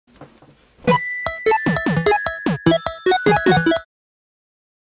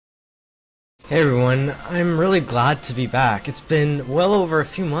Hey everyone, I'm really glad to be back. It's been well over a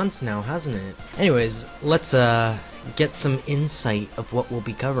few months now, hasn't it? Anyways, let's get some insight of what we'll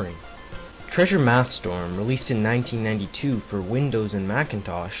be covering. Treasure Mathstorm, released in 1992 for Windows and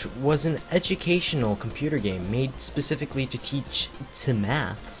Macintosh, was an educational computer game made specifically to teach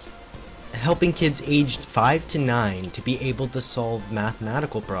maths, helping kids aged 5 to 9 to be able to solve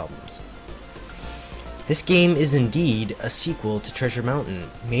mathematical problems. This game is indeed a sequel to Treasure Mountain,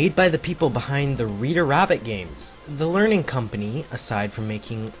 made by the people behind the Reader Rabbit games. The Learning Company, aside from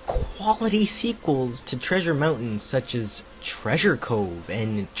making quality sequels to Treasure Mountain such as Treasure Cove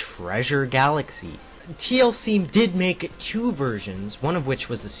and Treasure Galaxy, TLC did make 2 versions, one of which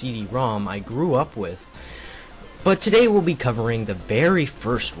was the CD-ROM I grew up with. But today we'll be covering the very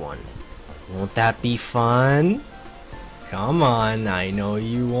first one. Won't that be fun? Come on, I know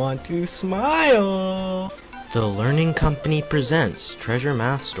you want to smile! The Learning Company presents Treasure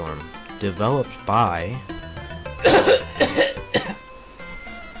Mathstorm, developed by The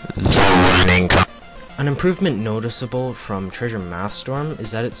Learning Company. An improvement noticeable from Treasure Mathstorm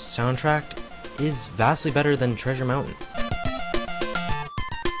is that its soundtrack is vastly better than Treasure Mountain.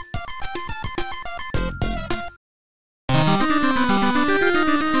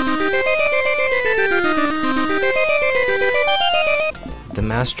 The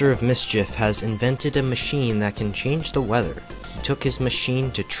Master of Mischief has invented a machine that can change the weather. He took his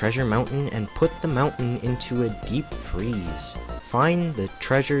machine to Treasure Mountain and put the mountain into a deep freeze. Find the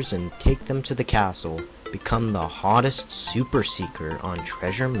treasures and take them to the castle. Become the hottest super seeker on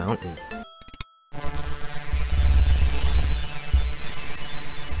Treasure Mountain.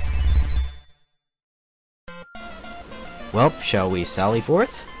 Well, shall we sally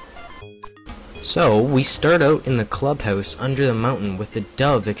forth? So, we start out in the clubhouse under the mountain with the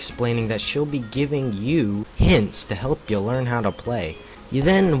dove explaining that she'll be giving you hints to help you learn how to play. You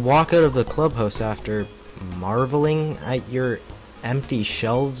then walk out of the clubhouse after marveling at your empty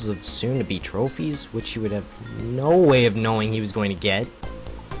shelves of soon-to-be trophies, which you would have no way of knowing he was going to get.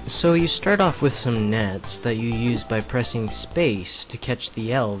 So you start off with some nets that you use by pressing space to catch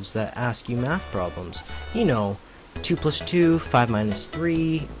the elves that ask you math problems. You know, 2 plus 2, 5 minus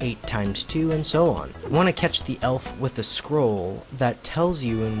 3, 8 times 2, and so on. You want to catch the elf with a scroll that tells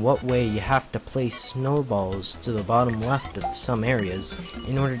you in what way you have to place snowballs to the bottom left of some areas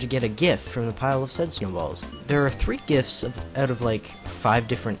in order to get a gift from the pile of said snowballs. There are 3 gifts out of like 5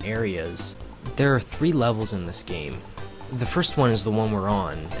 different areas. There are 3 levels in this game. The first one is the one we're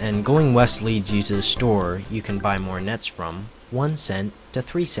on, and going west leads you to the store you can buy more nets from, 1 cent to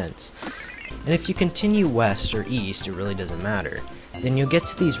 3 cents. And if you continue west or east, it really doesn't matter. Then you'll get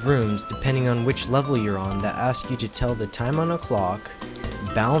to these rooms depending on which level you're on that ask you to tell the time on a clock,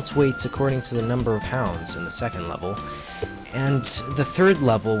 balance weights according to the number of pounds in the second level, and the third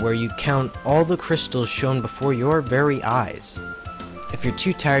level where you count all the crystals shown before your very eyes. If you're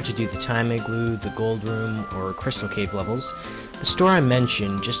too tired to do the time igloo, the gold room, or crystal cave levels, the store I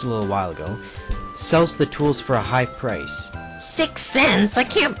mentioned just a little while ago sells the tools for a high price. 6 cents? I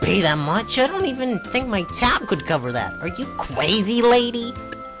can't pay that much. I don't even think my tab could cover that. Are you crazy, lady?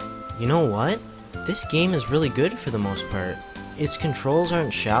 You know what? This game is really good for the most part. Its controls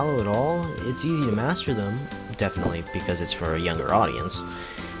aren't shallow at all. It's easy to master them, definitely because it's for a younger audience.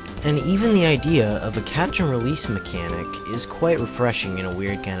 And even the idea of a catch and release mechanic is quite refreshing in a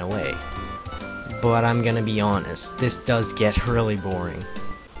weird kind of way. But I'm gonna be honest, this does get really boring.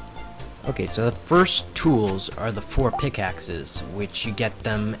 Okay, so the first tools are the 4 pickaxes, which you get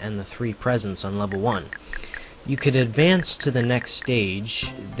them and the 3 presents on level 1. You could advance to the next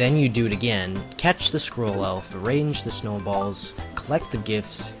stage, then you do it again, catch the scroll elf, arrange the snowballs, collect the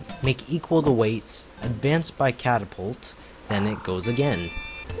gifts, make equal the weights, advance by catapult, then it goes again.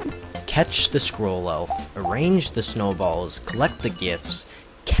 Catch the scroll elf, arrange the snowballs, collect the gifts,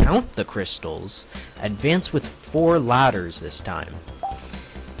 count the crystals, advance with 4 ladders this time.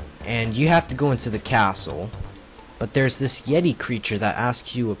 And you have to go into the castle, but there's this Yeti creature that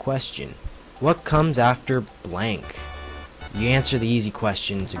asks you a question. What comes after blank? You answer the easy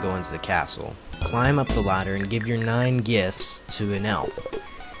question to go into the castle. Climb up the ladder and give your 9 gifts to an elf.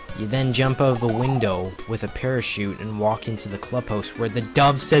 You then jump out of the window with a parachute and walk into the clubhouse where the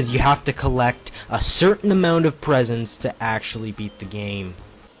dove says you have to collect a certain amount of presents to actually beat the game.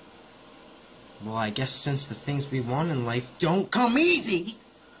 Well, I guess since the things we want in life don't come easy,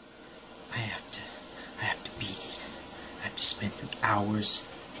 I have to beat it. I have to spend hours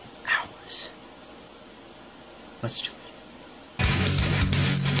and hours. Let's do it.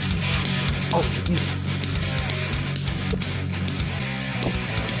 Oh,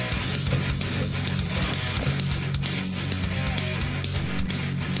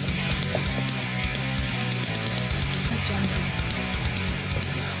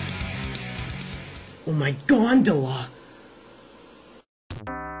 Oh, my gondola!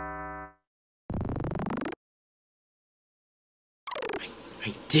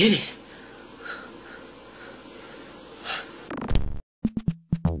 I did it!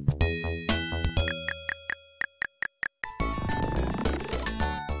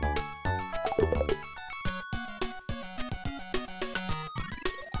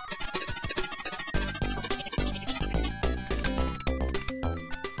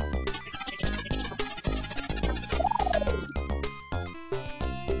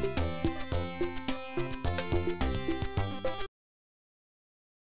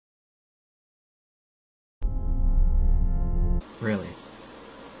 Really?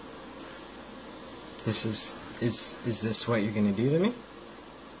 This is this what you're gonna do to me?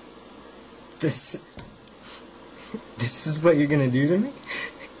 This is what you're gonna do to me?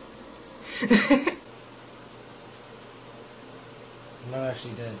 I'm not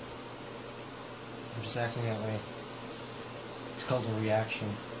actually dead. I'm just acting that way. It's called a reaction.